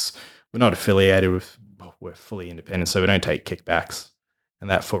firms, we're not affiliated with, we're fully independent. So we don't take kickbacks and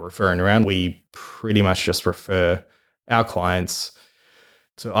that for referring around. We pretty much just refer our clients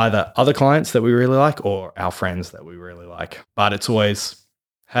to either other clients that we really like or our friends that we really like. But it's always,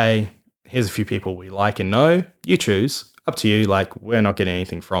 hey, here's a few people we like and know. You choose. Up to you. Like, we're not getting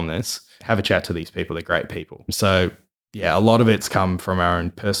anything from this. Have a chat to these people. They're great people. So, yeah, a lot of it's come from our own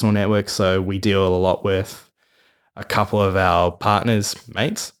personal network. So we deal a lot with a couple of our partners'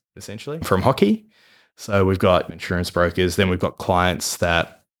 mates, essentially, from hockey. So we've got insurance brokers, then we've got clients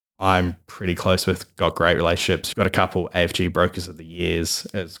that I'm pretty close with, got great relationships. We've got a couple AFG brokers of the years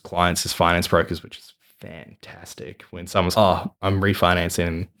as clients, as finance brokers, which is fantastic. When someone's, oh, I'm refinancing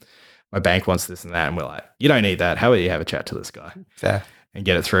and my bank wants this and that, and we're like, you don't need that. How about you have a chat to this guy? Fair. And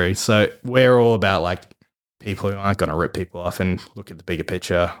get it through. So we're all about like people who aren't going to rip people off and look at the bigger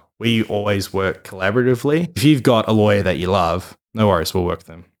picture. We always work collaboratively. If you've got a lawyer that you love, no worries, we'll work with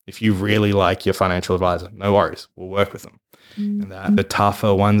them. If you really like your financial advisor, no worries, we'll work with them. And the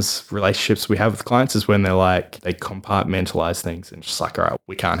tougher ones, relationships we have with clients is when they're like, they compartmentalize things and just like, all right,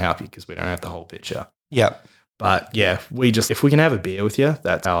 we can't help you because we don't have the whole picture. Yeah. But yeah, if we can have a beer with you,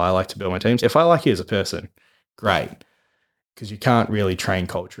 that's how I like to build my teams. If I like you as a person, great. Because you can't really train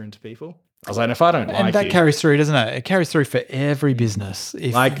culture into people. I was like, if I don't like you. And that carries through, doesn't it? It carries through for every business.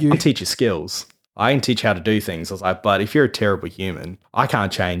 You can teach you skills. I can teach how to do things. I was like, but if you're a terrible human, I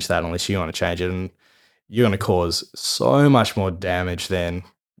can't change that unless you want to change it. And you're going to cause so much more damage than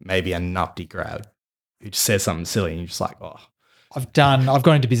maybe a nupty crowd who just says something silly and you're just like, oh. I've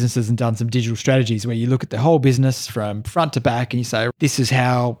gone into businesses and done some digital strategies where you look at the whole business from front to back and you say, this is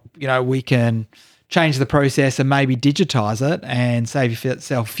how, we can change the process and maybe digitize it and save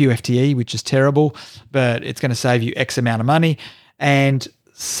yourself a few FTE, which is terrible, but it's going to save you X amount of money. And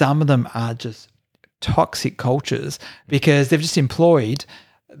some of them are just toxic cultures because they've just employed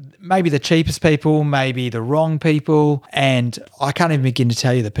maybe the cheapest people, maybe the wrong people. And I can't even begin to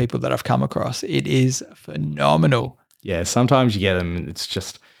tell you the people that I've come across. It is phenomenal. Yeah, sometimes you get them and it's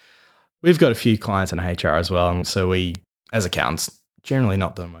just, we've got a few clients in HR as well. And so we, as accountants, generally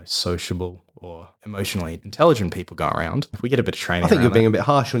not the most sociable or emotionally intelligent people go around. We get a bit of training. I think you're being a bit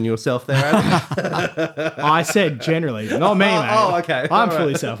harsh on yourself there, Adam. I said generally, not me, mate. Oh, okay. I'm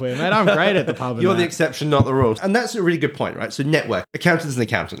fully self-aware, mate. I'm great at the pub. You're the exception, not the rule. And that's a really good point, right? So network. Accountant's an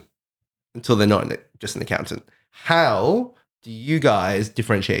accountant until they're not just an accountant. How do you guys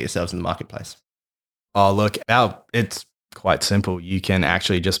differentiate yourselves in the marketplace? Oh, look, it's quite simple. You can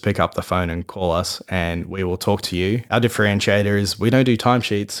actually just pick up the phone and call us and we will talk to you. Our differentiator is we don't do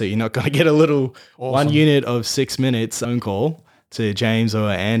timesheets, so you're not going to get a little 1 unit of 6 minutes phone call to James or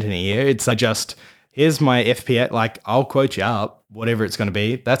Anthony here. It's just, here's my FPA, like I'll quote you up, whatever it's going to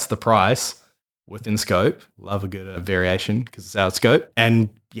be. That's the price within scope. Love a good variation because it's out of scope. And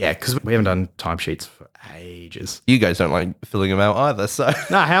yeah, because we haven't done timesheets for ages. You guys don't like filling them out either, so.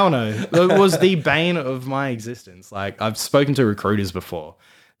 No, hell no. It was the bane of my existence. Like, I've spoken to recruiters before.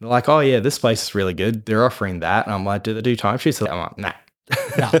 They're like, oh, yeah, this place is really good. They're offering that. And I'm like, do they do timesheets? I'm like,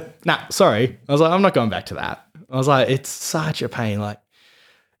 nah. Nah, sorry. I was like, I'm not going back to that. I was like, it's such a pain. Like,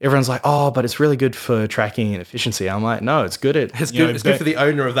 everyone's like, oh, but it's really good for tracking and efficiency. I'm like, no, it's good at... It's good for the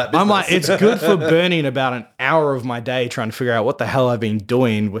owner of that business. I'm like, it's good for burning about an hour of my day trying to figure out what the hell I've been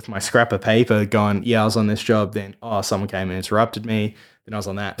doing with my scrap of paper going, yeah, I was on this job. Then, someone came and interrupted me. Then I was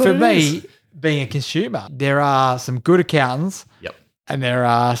on that. For me, being a consumer, there are some good accountants. Yep. And there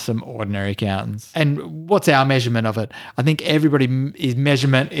are some ordinary accountants. And what's our measurement of it? I think everybody's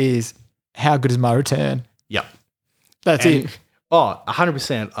measurement is how good is my return? Yep. That's it. Oh,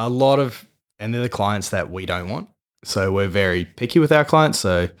 100%. A lot of, and they're the clients that we don't want. So we're very picky with our clients.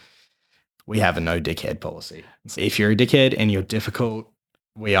 So we have a no dickhead policy. So if you're a dickhead and you're difficult,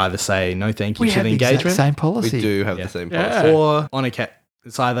 we either say no thank you to the engagement. Same policy. We do have the same policy. Or on a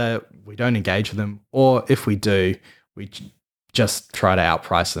it's either we don't engage with them, or if we do, we just try to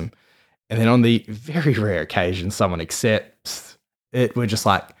outprice them. And then on the very rare occasion someone accepts it, we're just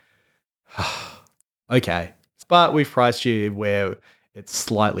like, okay. But we've priced you where it's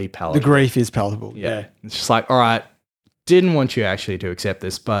slightly palatable. The grief is palatable. Yeah. It's just like, all right, didn't want you actually to accept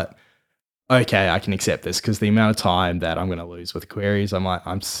this, but okay, I can accept this because the amount of time that I'm going to lose with queries,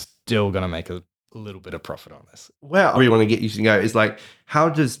 I'm still going to make a little bit of profit on this. Where I really want to get you to go is like, how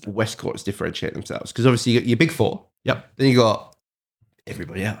does Westcourts differentiate themselves? Because obviously you got your big four. Yep. Then you got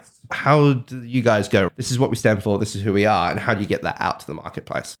everybody else. How do you guys go, this is what we stand for, this is who we are, and how do you get that out to the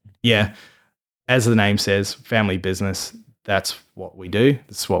marketplace? Yeah. As the name says, family business, that's what we do.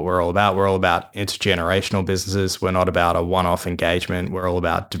 That's what we're all about. We're all about intergenerational businesses. We're not about a one-off engagement. We're all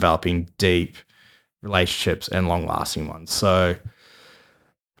about developing deep relationships and long-lasting ones. So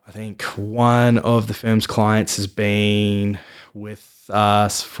I think one of the firm's clients has been with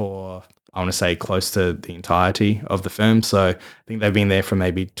us for, I want to say, close to the entirety of the firm. So I think they've been there for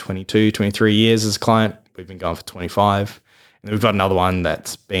maybe 22, 23 years as a client. We've been going for 25. And we've got another one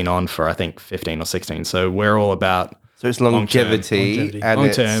that's been on for, I think, 15 or 16. So we're all about... So it's longevity and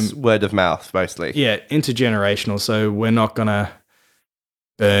long-term, it's word of mouth mostly. Yeah, intergenerational. So we're not going to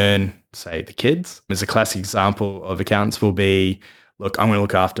burn, say, the kids. As a classic example of accountants will be look, I'm going to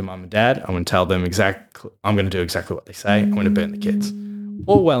look after mum and dad. I'm going to tell them I'm going to do exactly what they say. I'm going to burn the kids.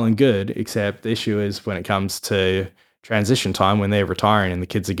 All well and good, except the issue is when it comes to transition time, when they're retiring and the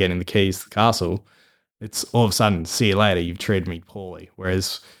kids are getting the keys to the castle, it's all of a sudden, see you later, you've treated me poorly.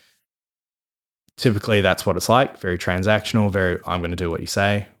 Whereas typically that's what it's like, very transactional, I'm going to do what you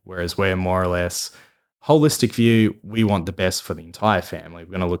say. Whereas we're more or less holistic view, we want the best for the entire family.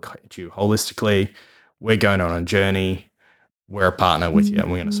 We're going to look at you holistically. We're going on a journey. We're a partner with you and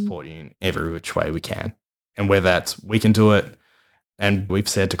we're going to support you in every which way we can. And whether that's we can do it, and we've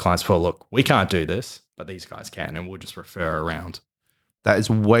said to clients before, look, we can't do this, but these guys can, and we'll just refer around. That is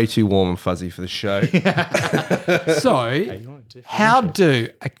way too warm and fuzzy for the show. So, how do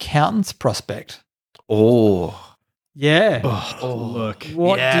accountants prospect? Oh. Yeah. Look.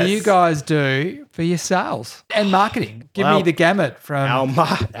 What do you guys do for your sales and marketing? Give me the gamut from...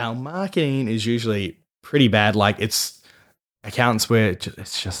 Our marketing is usually pretty bad. Like, it's accountants where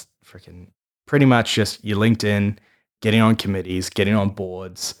it's just freaking pretty much just your LinkedIn, getting on committees, getting on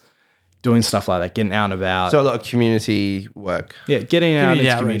boards, doing stuff like that, getting out and about. So a lot of community work. Yeah, getting out into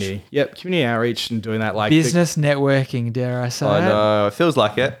outreach. community. Yep, community outreach and doing that. Like business networking, dare I say. I know, it feels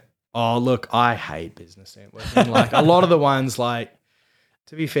like it. Oh, look, I hate business networking. Like a lot of the ones, like,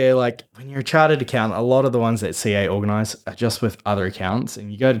 to be fair, like when you're a chartered accountant, a lot of the ones that CA organize are just with other accountants,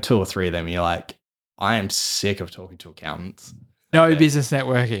 and you go to 2 or 3 of them and you're like, I am sick of talking to accountants. No business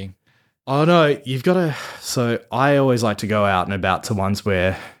networking. Oh, no, you've got to. So I always like to go out and about to ones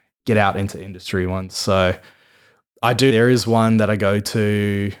where get out into industry ones. So I do. There is one that I go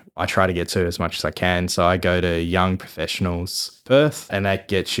to. I try to get to as much as I can. So I go to Young Professionals Perth, and that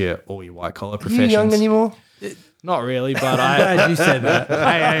gets you all your white collar professions. Are you young anymore? Not really, but I'm glad you said that.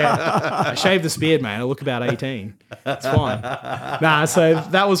 hey, I shaved the beard, man. I look about 18. It's fine. Nah, so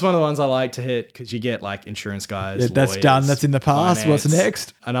that was one of the ones I like to hit because you get like insurance guys. That's lawyers, done. That's in the past. finance. What's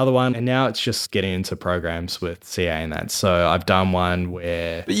next? Another one. And now it's just getting into programs with CA and that. So I've done one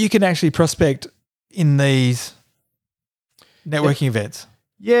where. But you can actually prospect in these networking events.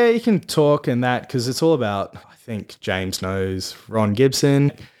 Yeah, you can talk and that because it's all about, I think James knows Ron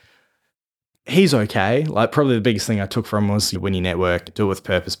Gibson. He's okay. Like probably the biggest thing I took from was when you network, do it with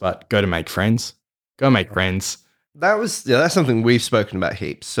purpose, but go to make friends. Go make friends. That's something we've spoken about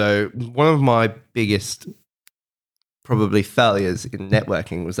heaps. So one of my biggest probably failures in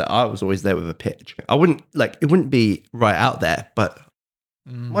networking was that I was always there with a pitch. It wouldn't be right out there, but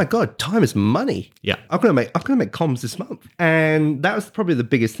my God, time is money. Yeah. I'm gonna make comms this month. And that was probably the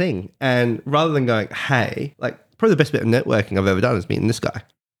biggest thing. And rather than going, hey, like probably the best bit of networking I've ever done is meeting this guy.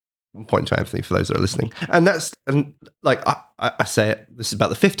 I'm pointing to Anthony for those that are listening. And I say it, this is about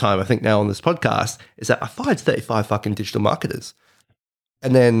the 5th time I think now on this podcast, is that I fired 35 fucking digital marketers.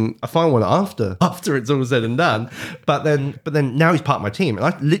 And then I find one after it's all said and done. But then now he's part of my team. And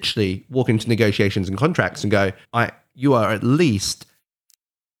I literally walk into negotiations and contracts and go, you are at least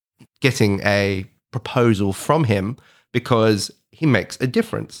getting a proposal from him because he makes a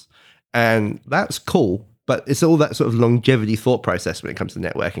difference. And that's cool. But it's all that sort of longevity thought process when it comes to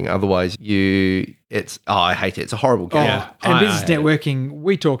networking. Otherwise, I hate it. It's a horrible game. Yeah. And business networking,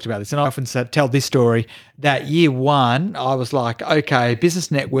 we talked about this, and I often tell this story that year 1, I was like, okay, business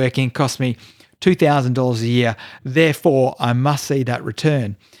networking cost me $2,000 a year. Therefore, I must see that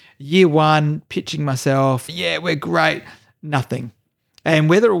return. Year 1, pitching myself, yeah, we're great, nothing.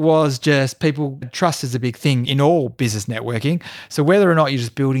 And whether it was just people, trust is a big thing in all business networking. So whether or not you're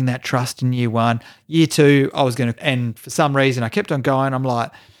just building that trust in year 1, year 2, and for some reason I kept on going. I'm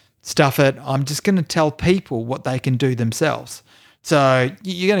like, stuff it. I'm just going to tell people what they can do themselves. So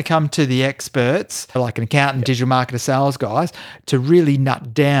you're going to come to the experts, like an accountant, digital marketer, sales guys, to really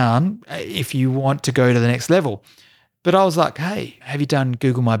nut down if you want to go to the next level. But I was like, hey, have you done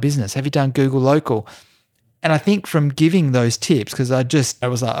Google My Business? Have you done Google Local? And I think from giving those tips, because I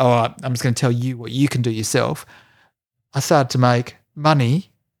was like, I'm just going to tell you what you can do yourself. I started to make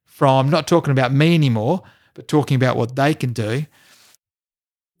money from not talking about me anymore, but talking about what they can do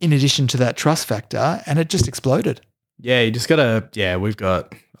in addition to that trust factor. And it just exploded. Yeah, you just we've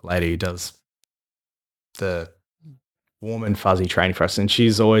got a lady who does the warm and fuzzy training for us. And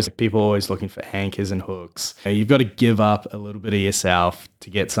people always looking for anchors and hooks. You've got to give up a little bit of yourself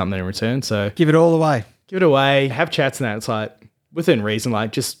to get something in return. So give it all away. Give it away, have chats and that. It's like within reason,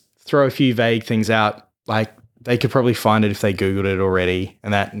 like just throw a few vague things out. Like they could probably find it if they Googled it already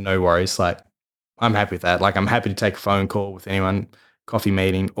and that, no worries. Like I'm happy with that. Like I'm happy to take a phone call with anyone, coffee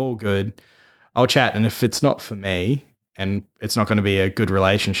meeting, all good. I'll chat. And if it's not for me and it's not going to be a good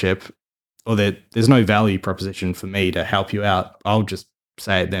relationship or there's no value proposition for me to help you out, I'll just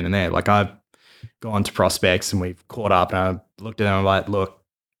say it then and there. Like gone to prospects and we've caught up, and I looked at them and I'm like, look,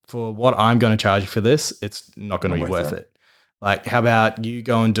 for what I'm going to charge you for this, it's not going to be worth it. Like, how about you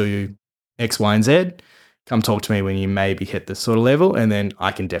go and do X, Y, and Z? Come talk to me when you maybe hit this sort of level, and then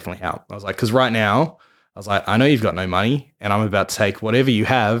I can definitely help. I was like, because right now, I was like, I know you've got no money, and I'm about to take whatever you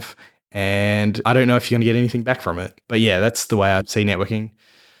have, and I don't know if you're going to get anything back from it. But yeah, that's the way I see networking.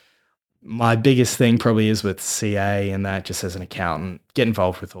 My biggest thing probably is with CA and that, just as an accountant, get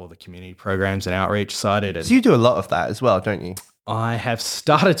involved with all the community programs and outreach side. So you do a lot of that as well, don't you? I have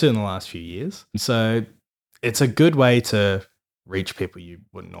started to in the last few years. So it's a good way to reach people you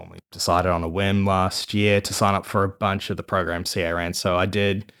wouldn't normally. Decided on a whim last year to sign up for a bunch of the programs CA ran. So I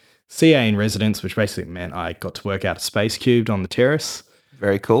did CA in residence, which basically meant I got to work out of Space Cubed on the terrace.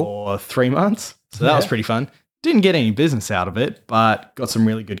 Very cool. For 3 months. So that was pretty fun. Didn't get any business out of it, but got some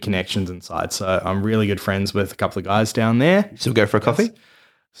really good connections inside. So I'm really good friends with a couple of guys down there. Still go for a coffee?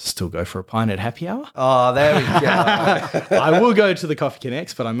 Still go for a pint at happy hour. Oh, there we go. I will go to the Coffee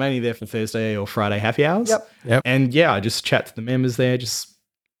Connects, but I'm mainly there for Thursday or Friday happy hours. Yep. And yeah, I just chat to the members there just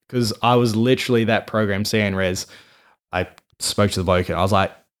because I was literally that program, CA and Res. I spoke to the bloke and I was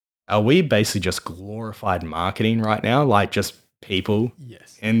like, are we basically just glorified marketing right now? Like just people?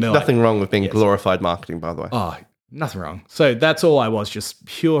 Yes. And nothing wrong with being glorified marketing, by the way. Oh, nothing wrong. So that's all I was, just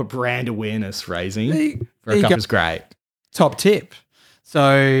pure brand awareness raising for a couple is great. Top tip. So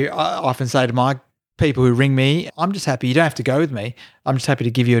I often say to my people who ring me, I'm just happy you don't have to go with me. I'm just happy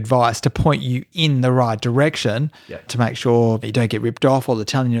to give you advice to point you in the right direction to make sure you don't get ripped off or they're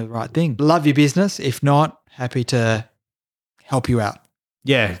telling you the right thing. Love your business. If not, happy to help you out.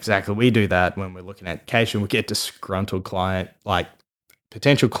 Yeah, exactly. We do that when we're looking at education. We get disgruntled client, like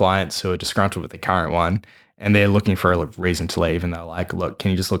potential clients who are disgruntled with the current one and they're looking for a reason to leave and they're like, look,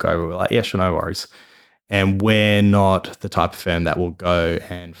 can you just look over? We're like, yeah, sure, no worries. And we're not the type of firm that will go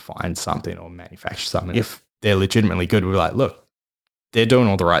and find something or manufacture something. If they're legitimately good, we're like, look, they're doing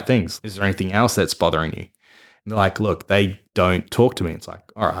all the right things. Is there anything else that's bothering you? And they're like, look, they don't talk to me. It's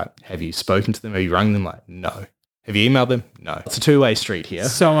like, all right, have you spoken to them? Have you rung them? Like, no. Have you emailed them? No. It's a two-way street here.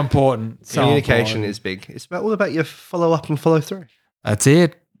 So important. Communication is big. It's all about your follow up and follow through. That's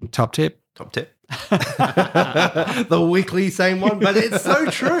it. Top tip. The weekly same one, but it's so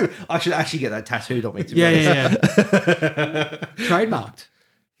true. I should actually get that tattooed on me. Trademarked.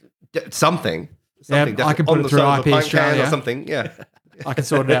 Something. I can put it through IP Australia or something. Yeah, I can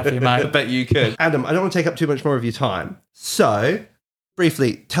sort it out for you, mate. I bet you could. Adam, I don't want to take up too much more of your time. So,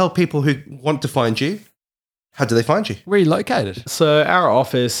 briefly, tell people who want to find you, how do they find you? Where are you located? So our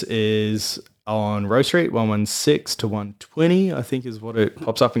office is on Rose Street, 116 to 120, I think is what it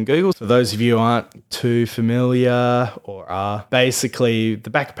pops up in Google. For those of you who aren't too familiar or are, basically the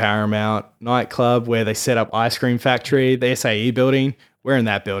back of Paramount nightclub where they set up Ice Cream Factory, the SAE building, we're in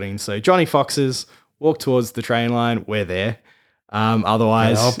that building. So Johnny Fox's, walk towards the train line, we're there.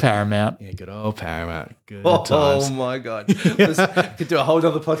 Otherwise, good old Paramount. Yeah, good old Paramount. Good times. Oh My God. Could do a whole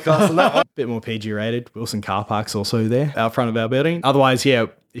other podcast on that one. Bit more PG rated. Wilson Car Park's also there out front of our building. Otherwise, yeah,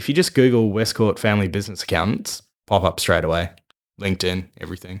 if you just Google Westcourt Family Business Accountants, pop up straight away. LinkedIn,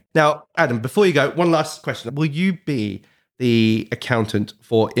 everything. Now, Adam, before you go, one last question. Will you be the accountant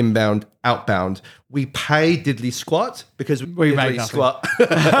for Inbound, Outbound? We pay diddly squat because we make nothing. Squat.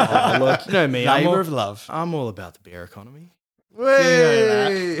 Oh, look, you know me. Labor of love. I'm all about the beer economy.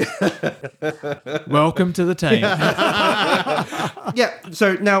 Way. Welcome to the team. Yeah.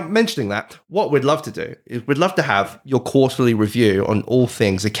 So now mentioning that, what we'd love to do is we'd love to have your quarterly review on all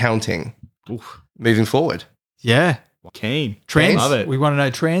things accounting moving forward. Yeah. Keen. Trends. Love it. We want to know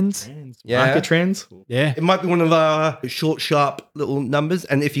trends. Yeah. Market trends. Yeah. It might be one of our short, sharp little numbers.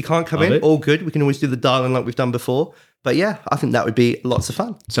 And if you can't come in, all good. We can always do the dial-in like we've done before. But yeah, I think that would be lots of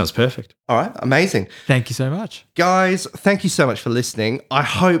fun. Sounds perfect. All right. Amazing. Thank you so much. Guys, thank you so much for listening. I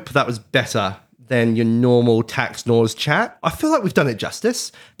hope that was better than your normal tax Nors chat. I feel like we've done it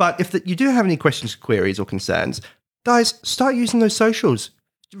justice. But if you do have any questions, queries, or concerns, guys, start using those socials.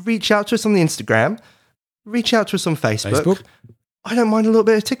 Reach out to us on the Instagram. Reach out to us on Facebook. I don't mind a little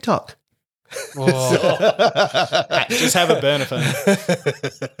bit of TikTok. Just have a burner phone.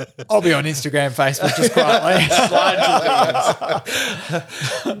 I'll be on Instagram, Facebook, just quietly.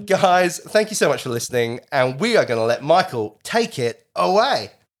 Guys, thank you so much for listening, and we are going to let Michael take it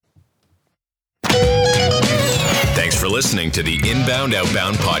away. Thanks for listening to the Inbound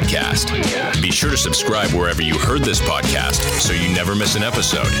Outbound podcast. Be sure to subscribe wherever you heard this podcast so you never miss an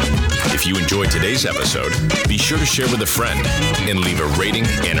episode. If you enjoyed today's episode, be sure to share with a friend and leave a rating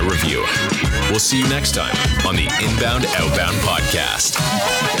and a review. We'll see you next time on the Inbound Outbound podcast.